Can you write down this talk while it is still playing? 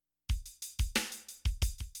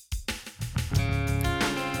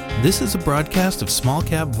This is a broadcast of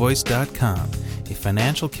SmallCapVoice.com, a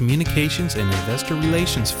financial communications and investor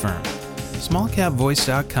relations firm.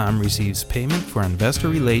 SmallCapVoice.com receives payment for investor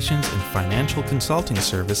relations and financial consulting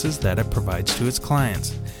services that it provides to its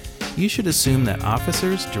clients. You should assume that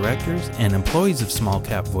officers, directors, and employees of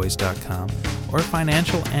SmallCapVoice.com or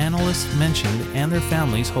financial analysts mentioned and their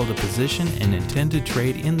families hold a position and intend to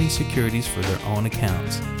trade in these securities for their own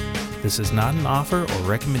accounts. This is not an offer or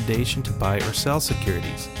recommendation to buy or sell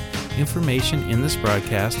securities. Information in this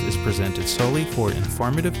broadcast is presented solely for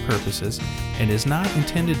informative purposes and is not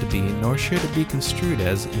intended to be, nor should it be construed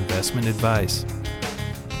as, investment advice.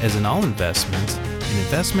 As in all investments, an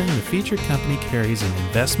investment in the featured company carries an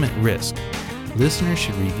investment risk. Listeners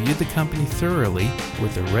should review the company thoroughly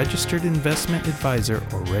with a registered investment advisor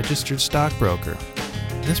or registered stockbroker.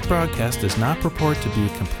 This broadcast does not purport to be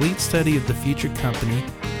a complete study of the featured company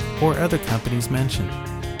or other companies mentioned.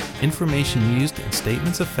 Information used and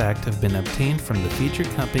statements of fact have been obtained from the featured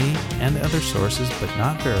company and other sources but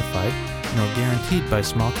not verified nor guaranteed by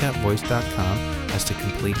SmallCapVoice.com as to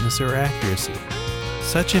completeness or accuracy.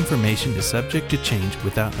 Such information is subject to change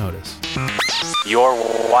without notice. You're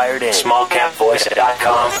wired in.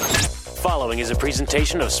 SmallCapVoice.com. Following is a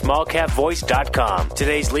presentation of SmallCapVoice.com,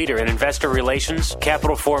 today's leader in investor relations,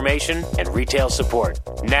 capital formation, and retail support.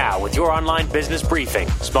 Now, with your online business briefing,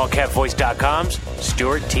 SmallCapVoice.com's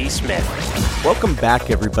Stuart T. Smith. Welcome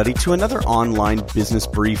back, everybody, to another online business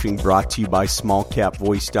briefing brought to you by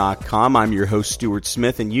SmallCapVoice.com. I'm your host, Stuart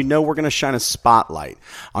Smith, and you know we're going to shine a spotlight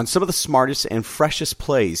on some of the smartest and freshest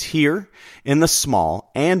plays here in the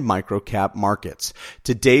small and micro cap markets.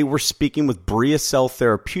 Today, we're speaking with BriaCell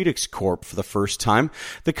Therapeutics Corp for the first time.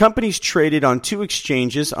 The company's traded on two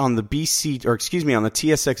exchanges on the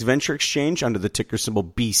TSX Venture Exchange under the ticker symbol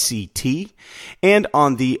BCT, and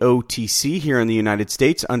on the OTC here in the United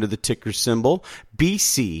States under the ticker symbol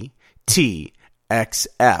BCTXF.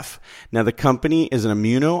 Now, the company is an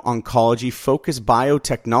immuno-oncology-focused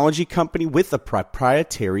biotechnology company with a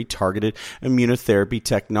proprietary targeted immunotherapy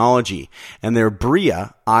technology. And their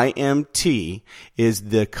Bria-IMT is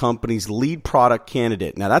the company's lead product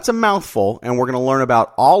candidate. Now, that's a mouthful, and we're going to learn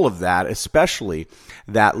about all of that, especially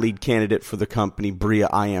that lead candidate for the company,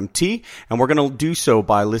 Bria-IMT. And we're going to do so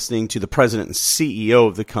by listening to the president and CEO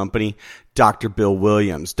of the company, Dr. Bill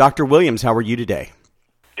Williams. Dr. Williams, how are you today?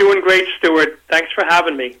 Doing great, Stuart. Thanks for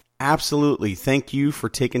having me. Absolutely. Thank you for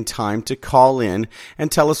taking time to call in and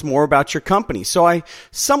tell us more about your company. So I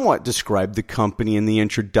somewhat described the company in the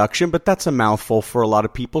introduction, but that's a mouthful for a lot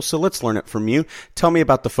of people, so let's learn it from you. Tell me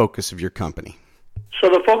about the focus of your company. So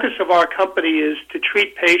the focus of our company is to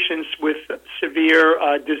treat patients with severe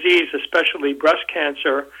disease, especially breast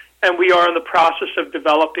cancer, and we are in the process of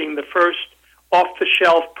developing the first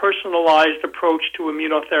off-the-shelf personalized approach to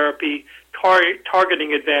immunotherapy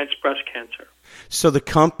targeting advanced breast cancer. So the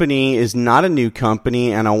company is not a new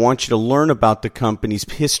company, and I want you to learn about the company's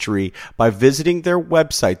history by visiting their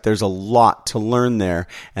website. There's a lot to learn there,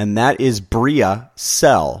 and that is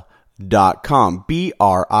BriaCell.com,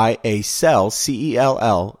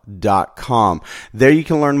 BriaCell.com. There you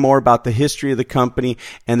can learn more about the history of the company,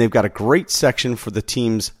 and they've got a great section for the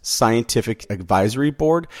team's scientific advisory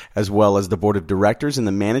board, as well as the board of directors and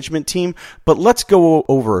the management team. But let's go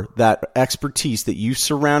over that expertise that you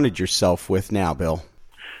surrounded yourself with now, Bill.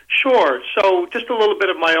 Sure. So just a little bit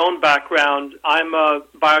of my own background. I'm a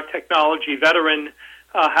biotechnology veteran,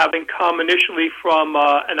 having come initially from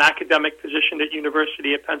an academic position at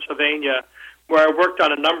University of Pennsylvania, where I worked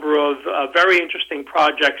on a number of very interesting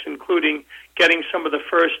projects, including getting some of the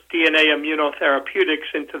first DNA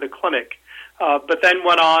immunotherapeutics into the clinic, but then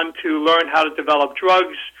went on to learn how to develop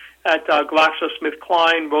drugs at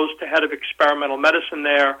GlaxoSmithKline, rose to head of experimental medicine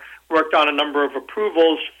there, worked on a number of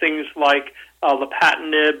approvals, things like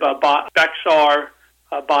Lapatinib, Bexar,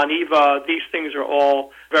 Boniva. These things are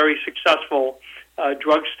all very successful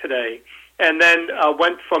drugs today. And then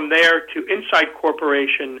went from there to Insight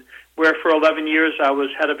Corporation, where for 11 years I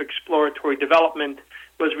was head of exploratory development,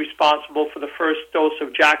 was responsible for the first dose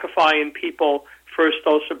of Jakafi in people, first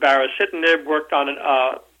dose of baricitinib, worked on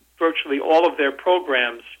virtually all of their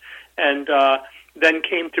programs, and then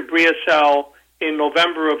came to BriaCell in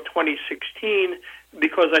November of 2016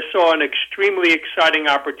 because I saw an extremely exciting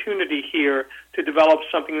opportunity here to develop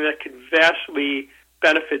something that could vastly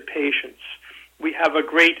benefit patients. We have a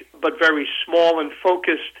great but very small and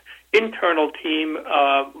focused internal team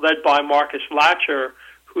led by Marcus Latcher,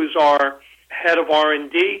 who's our head of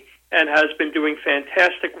R&D and has been doing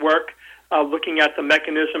fantastic work looking at the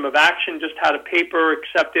mechanism of action. Just had a paper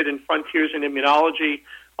accepted in Frontiers in Immunology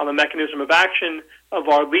on the mechanism of action of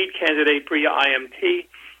our lead candidate, Bria-IMT.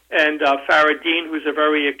 and Farah Dean, who's a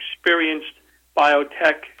very experienced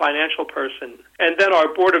biotech financial person. And then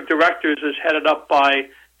our board of directors is headed up by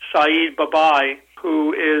Saeed Babai,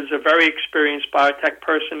 who is a very experienced biotech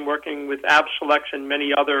person working with Absolex and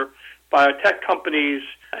many other biotech companies.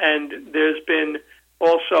 And there's been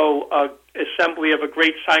also an assembly of a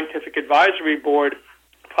great scientific advisory board,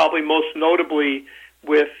 probably most notably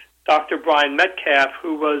with Dr. Brian Metcalf,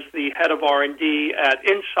 who was the head of R&D at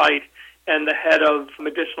Insight and the head of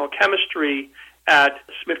medicinal chemistry at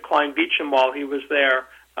SmithKline Beecham while he was there.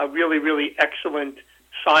 A really, really excellent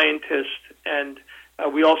scientist. And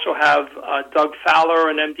we also have Doug Fowler,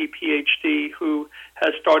 an MD, PhD, who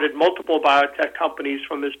has started multiple biotech companies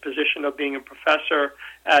from his position of being a professor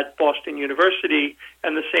at Boston University,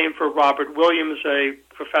 and the same for Robert Williams, a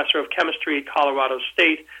professor of chemistry at Colorado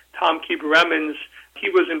State. Tom Kieber-Emmons, he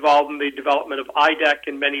was involved in the development of IDEC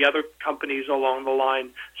and many other companies along the line.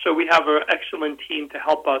 So we have an excellent team to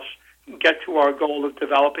help us get to our goal of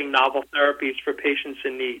developing novel therapies for patients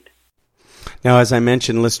in need. Now, as I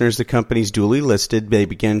mentioned, listeners, the company's duly listed. They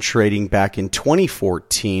began trading back in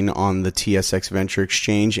 2014 on the TSX Venture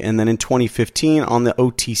Exchange, and then in 2015 on the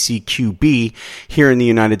OTCQB here in the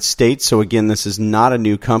United States. So again, this is not a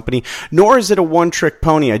new company, nor is it a one-trick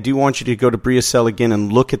pony. I do want you to go to BriaCell again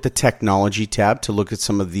and look at the technology tab to look at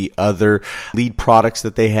some of the other lead products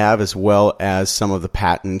that they have, as well as some of the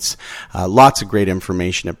patents. Lots of great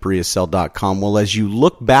information at BriaCell.com. Well, as you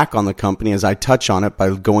look back on the company, as I touch on it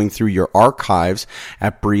by going through your archives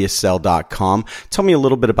at BriaCell.com. Tell me a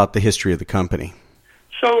little bit about the history of the company.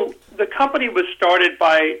 So the company was started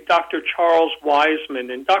by Dr. Charles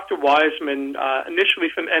Wiseman, and Dr. Wiseman, initially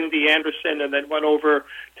from MD Anderson and then went over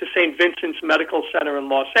to St. Vincent's Medical Center in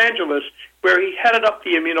Los Angeles, where he headed up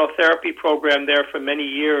the immunotherapy program there for many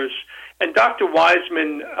years. And Dr.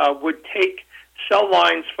 Wiseman would take cell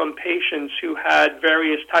lines from patients who had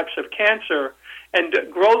various types of cancer and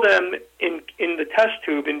grow them in the test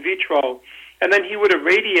tube in vitro. And then he would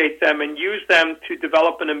irradiate them and use them to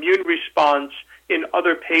develop an immune response in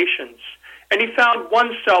other patients. And he found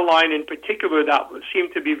one cell line in particular that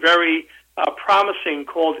seemed to be very promising,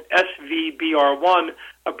 called SVBR1,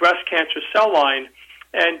 a breast cancer cell line.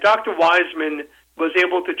 And Dr. Wiseman was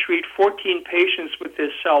able to treat 14 patients with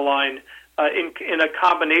this cell line in a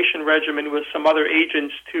combination regimen with some other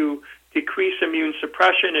agents to decrease immune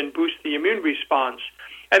suppression and boost the immune response.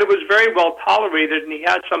 And it was very well tolerated, and he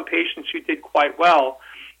had some patients who did quite well.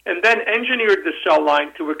 And then engineered the cell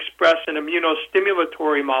line to express an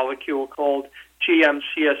immunostimulatory molecule called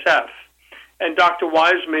GM-CSF. And Dr.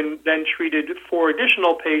 Wiseman then treated 4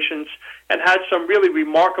 additional patients and had some really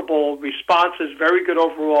remarkable responses, very good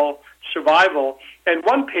overall survival, and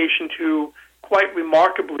one patient who quite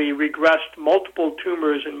remarkably regressed multiple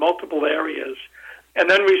tumors in multiple areas and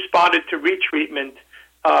then responded to retreatment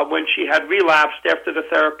when she had relapsed after the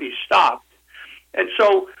therapy stopped. And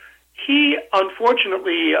so he,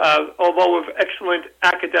 unfortunately, although an excellent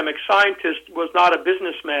academic scientist, was not a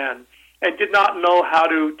businessman and did not know how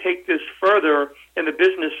to take this further in the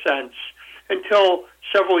business sense until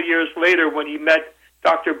several years later when he met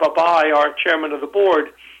Dr. Babai, our chairman of the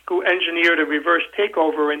board, who engineered a reverse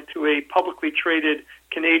takeover into a publicly traded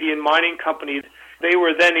Canadian mining company. They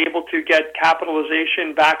were then able to get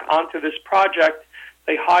capitalization back onto this project.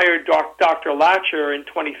 They hired Dr. Latcher in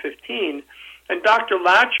 2015, and Dr.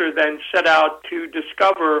 Latcher then set out to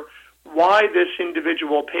discover why this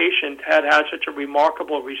individual patient had had such a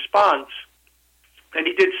remarkable response. And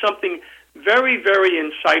he did something very, very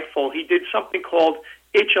insightful. He did something called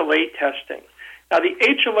HLA testing. Now, the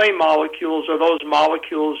HLA molecules are those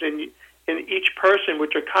molecules in each person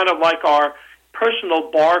which are kind of like our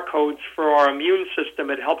personal barcodes for our immune system.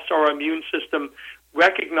 It helps our immune system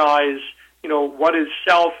recognize, what is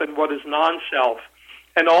self and what is non-self.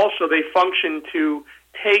 And also they function to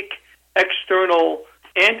take external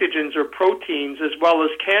antigens or proteins as well as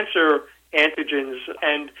cancer antigens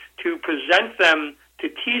and to present them to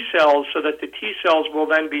T cells so that the T cells will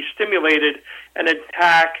then be stimulated and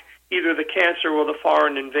attack either the cancer or the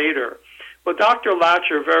foreign invader. Well, Dr.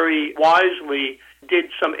 Latcher very wisely did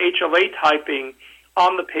some HLA typing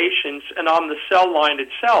on the patients and on the cell line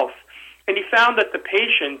itself, and he found that the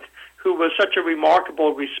patient, who was such a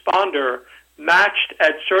remarkable responder, matched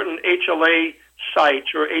at certain HLA sites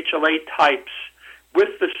or HLA types with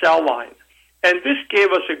the cell line. And this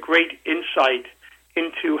gave us a great insight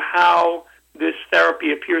into how this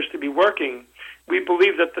therapy appears to be working. We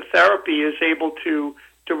believe that the therapy is able to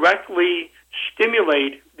directly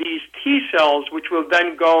stimulate these T cells, which will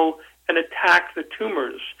then go and attack the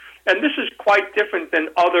tumors. And this is quite different than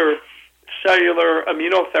other cellular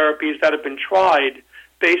immunotherapies that have been tried,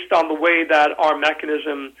 based on the way that our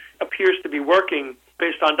mechanism appears to be working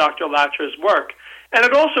based on Dr. Latcher's work. And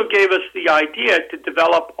it also gave us the idea to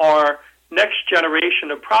develop our next generation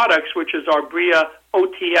of products, which is our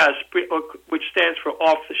Bria-OTS, which stands for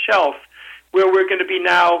off-the-shelf, where we're going to be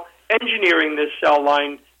now engineering this cell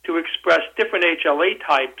line to express different HLA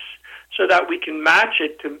types so that we can match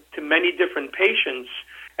it to many different patients.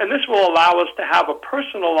 And this will allow us to have a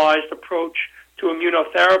personalized approach to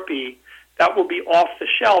immunotherapy that will be off the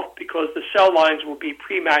shelf because the cell lines will be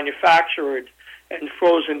pre-manufactured and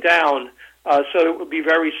frozen down. So it will be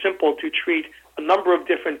very simple to treat a number of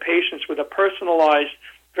different patients with a personalized,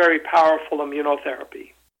 very powerful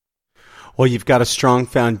immunotherapy. Well, you've got a strong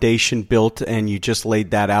foundation built, and you just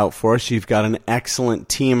laid that out for us. You've got an excellent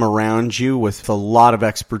team around you with a lot of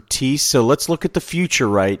expertise. So let's look at the future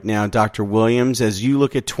right now, Dr. Williams. As you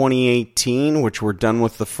look at 2018, which we're done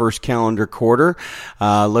with the first calendar quarter,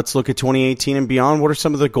 let's look at 2018 and beyond. What are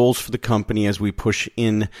some of the goals for the company as we push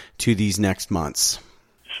into these next months?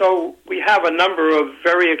 So we have a number of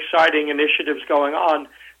very exciting initiatives going on.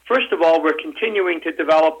 First of all, we're continuing to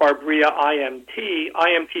develop our Bria-IMT.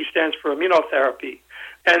 IMT stands for immunotherapy.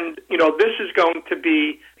 And, this is going to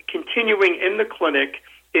be continuing in the clinic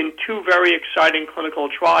in two very exciting clinical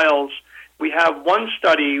trials. We have one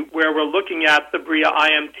study where we're looking at the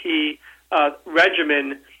Bria-IMT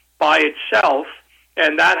regimen by itself,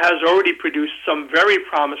 and that has already produced some very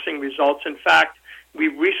promising results. In fact, we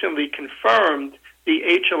recently confirmed the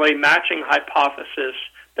HLA matching hypothesis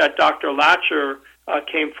that Dr. Latcher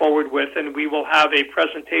came forward with, and we will have a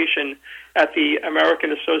presentation at the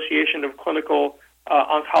American Association of Clinical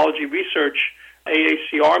Oncology Research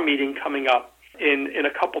AACR meeting coming up in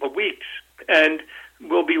a couple of weeks. And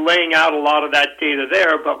we'll be laying out a lot of that data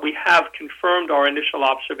there, but we have confirmed our initial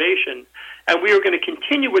observation. And we are going to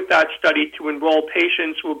continue with that study to enroll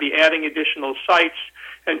patients. We'll be adding additional sites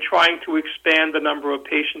and trying to expand the number of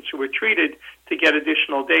patients who are treated to get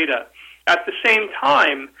additional data. At the same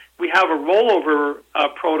time, we have a rollover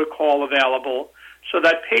protocol available so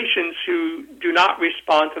that patients who do not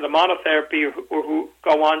respond to the monotherapy or who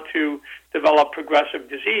go on to develop progressive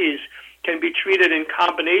disease can be treated in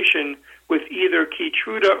combination with either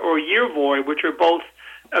Keytruda or Yervoy, which are both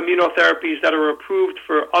immunotherapies that are approved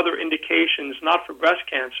for other indications, not for breast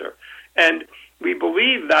cancer. And we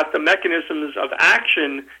believe that the mechanisms of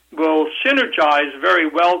action will synergize very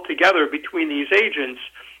well together between these agents.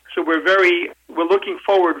 So we're looking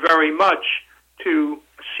forward very much to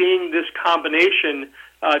seeing this combination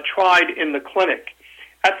tried in the clinic.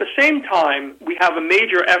 At the same time, we have a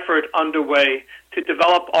major effort underway to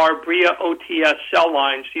develop our Bria-OTS cell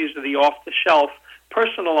lines. These are the off-the-shelf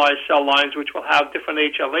personalized cell lines, which will have different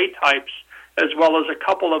HLA types, as well as a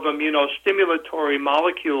couple of immunostimulatory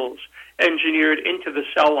molecules engineered into the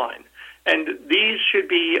cell line. And these should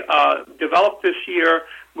be developed this year.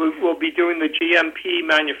 We'll be doing the GMP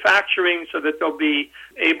manufacturing so that they'll be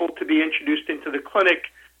able to be introduced into the clinic.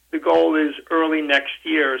 The goal is early next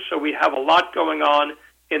year. So we have a lot going on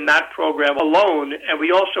in that program alone, and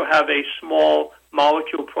we also have a small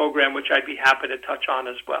molecule program, which I'd be happy to touch on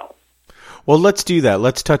as well. Well, let's do that.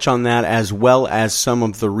 Let's touch on that as well as some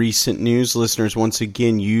of the recent news. Listeners, once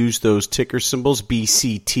again, use those ticker symbols,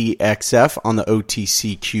 BCTXF on the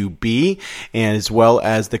OTCQB, and as well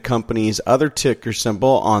as the company's other ticker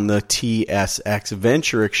symbol on the TSX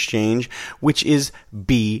Venture Exchange, which is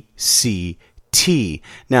BCT.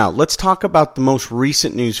 Now, let's talk about the most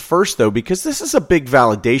recent news first, though, because this is a big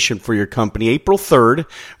validation for your company. April 3rd,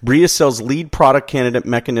 BriaCell's lead product candidate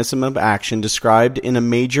mechanism of action described in a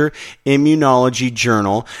major immunology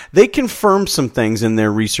journal. They confirmed some things in their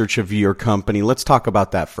research of your company. Let's talk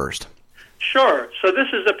about that first. Sure. So this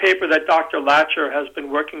is a paper that Dr. Latcher has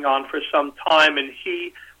been working on for some time, and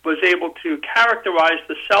he was able to characterize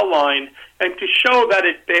the cell line and to show that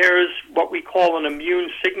it bears what we call an immune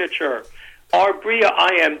signature. Our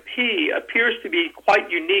Bria-IMT appears to be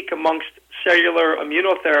quite unique amongst cellular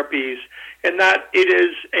immunotherapies in that it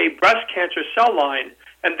is a breast cancer cell line,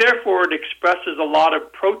 and therefore it expresses a lot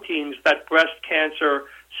of proteins that breast cancer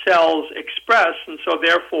cells express, and so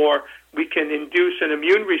therefore we can induce an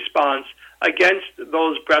immune response against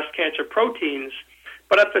those breast cancer proteins.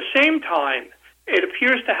 But at the same time, it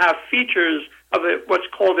appears to have features of what's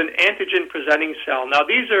called an antigen-presenting cell. Now,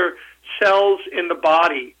 these are cells in the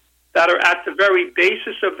body that are at the very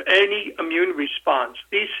basis of any immune response.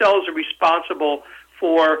 These cells are responsible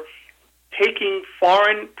for taking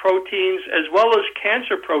foreign proteins as well as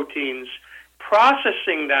cancer proteins,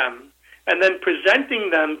 processing them, and then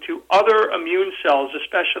presenting them to other immune cells,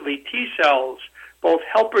 especially T cells, both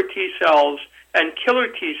helper T cells and killer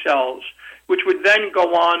T cells, which would then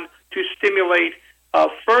go on to stimulate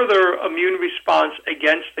further immune response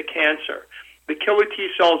against the cancer. The killer T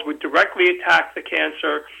cells would directly attack the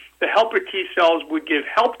cancer. The helper T cells would give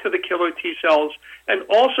help to the killer T cells and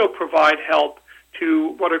also provide help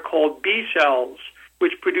to what are called B cells,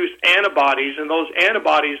 which produce antibodies, and those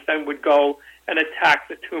antibodies then would go and attack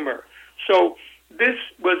the tumor. So this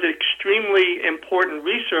was extremely important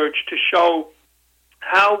research to show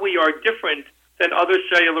how we are different than other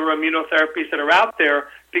cellular immunotherapies that are out there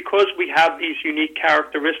because we have these unique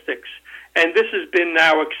characteristics. And this has been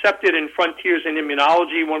now accepted in Frontiers in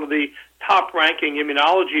Immunology, one of the top-ranking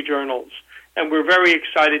immunology journals. And we're very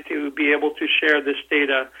excited to be able to share this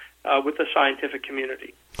data with the scientific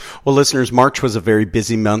community. Well, listeners, March was a very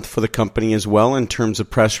busy month for the company as well in terms of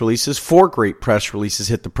press releases. 4 great press releases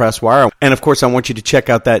hit the press wire. And, of course, I want you to check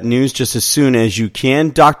out that news just as soon as you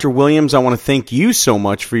can. Dr. Williams, I want to thank you so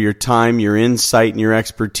much for your time, your insight, and your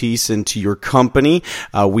expertise into your company.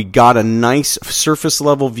 We got a nice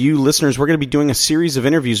surface-level view. Listeners, we're going to be doing a series of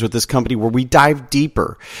interviews with this company where we dive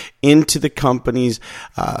deeper into the company's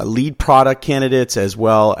lead product candidates as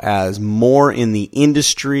well as more in the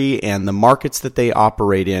industry and the markets that they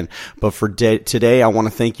operate in. But for today, I want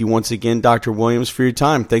to thank you once again, Dr. Williams, for your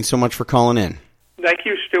time. Thanks so much for calling in. Thank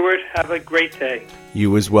you, Stuart. Have a great day.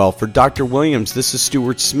 You as well. For Dr. Williams, this is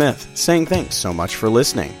Stuart Smith saying thanks so much for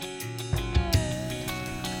listening.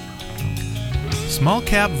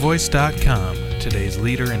 SmallCapVoice.com, today's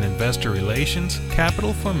leader in investor relations,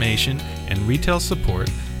 capital formation, and retail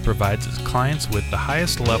support, provides its clients with the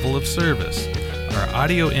highest level of service. Our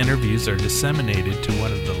audio interviews are disseminated to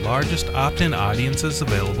one of the largest opt-in audiences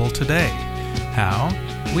available today. How?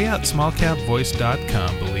 We at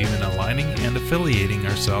SmallCapVoice.com believe in aligning and affiliating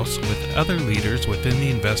ourselves with other leaders within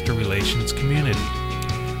the investor relations community.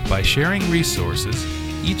 By sharing resources,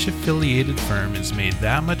 each affiliated firm is made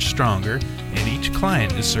that much stronger and each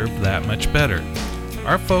client is served that much better.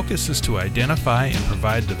 Our focus is to identify and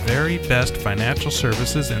provide the very best financial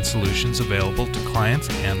services and solutions available to clients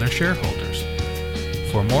and their shareholders.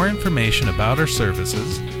 For more information about our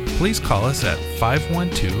services, please call us at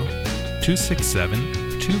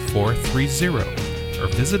 512-267-2430 or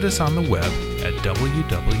visit us on the web at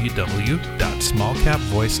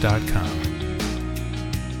www.smallcapvoice.com.